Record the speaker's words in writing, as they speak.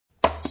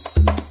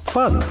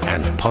fun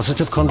and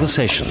positive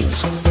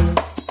conversations.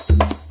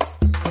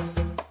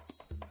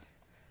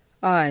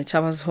 All right, I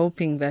was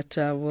hoping that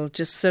we'll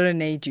just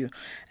serenade you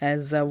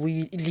as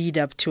we lead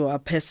up to our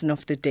person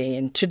of the day.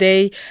 And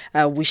today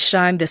we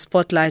shine the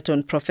spotlight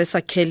on Professor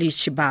Kelly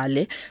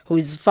Chibale, who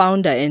is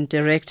founder and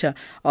director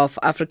of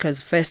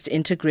Africa's first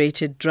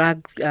integrated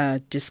drug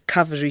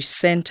discovery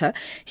center.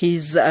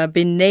 He's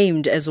been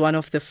named as one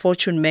of the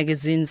Fortune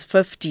magazine's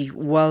 50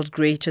 world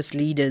greatest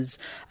leaders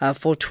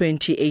for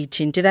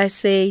 2018. Did I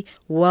say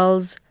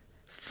world's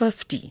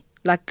 50?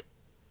 Like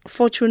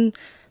Fortune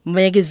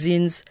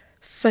magazine's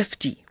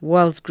 50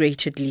 world's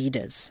greatest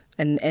leaders,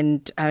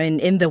 and I mean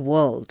in the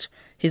world,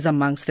 he's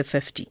amongst the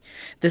 50.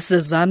 This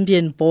is a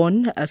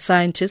Zambian-born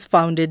scientist,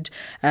 founded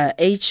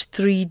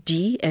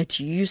H3D at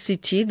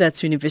UCT,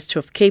 that's University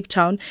of Cape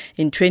Town,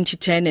 in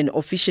 2010 and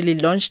officially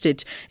launched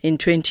it in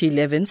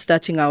 2011,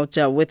 starting out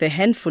with a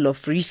handful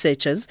of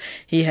researchers.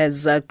 He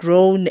has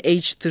grown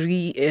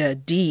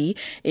H3D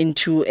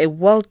into a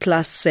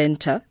world-class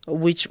center,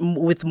 which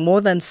with more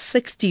than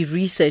 60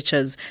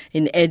 researchers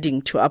in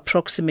adding to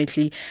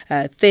approximately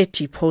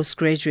 30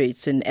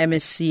 postgraduates and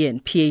MSc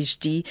and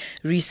PhD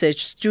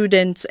research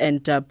students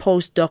and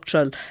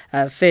postdoctoral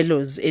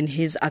fellows in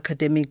his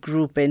academic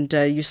group. And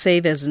you say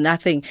there's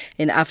nothing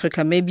in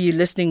Africa. Maybe you're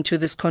listening to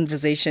this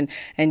conversation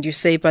and you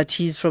say, but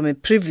he's from a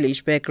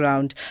privileged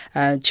background.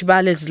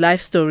 Chibale's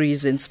life story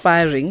is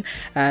inspiring.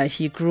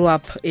 He grew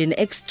up in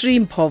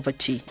extreme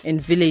poverty in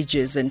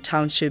villages and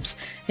townships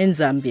in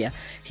Zambia.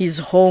 His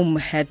home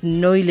had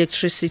no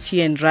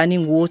electricity and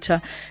running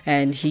water,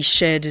 and he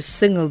shared a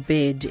single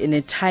bed in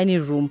a tiny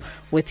room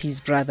with his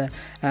brother.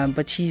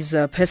 But his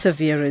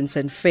perseverance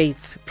and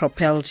faith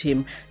propelled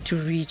him to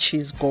reach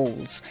his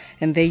goals.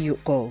 And there you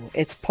go.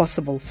 It's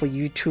possible for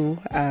you too.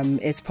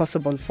 It's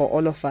possible for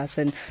all of us.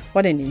 And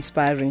what an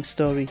inspiring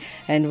story.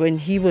 And when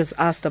he was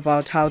asked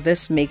about how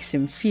this makes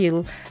him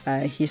feel,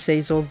 he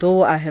says,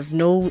 although I have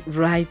no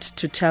right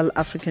to tell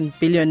African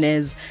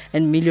billionaires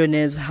and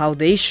millionaires how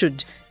they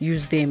should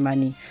use their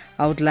money,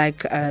 I would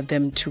like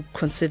them to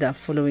consider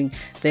following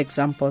the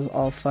example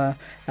of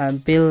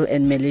Bill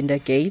and Melinda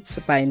Gates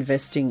by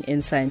investing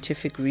in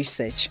scientific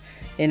research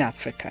in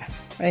Africa.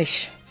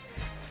 Eish,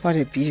 what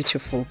a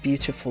beautiful,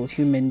 beautiful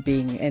human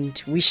being.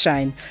 And we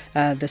shine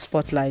the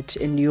spotlight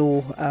in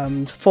your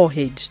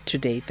forehead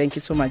today. Thank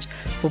you so much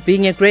for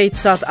being a great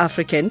South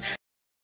African.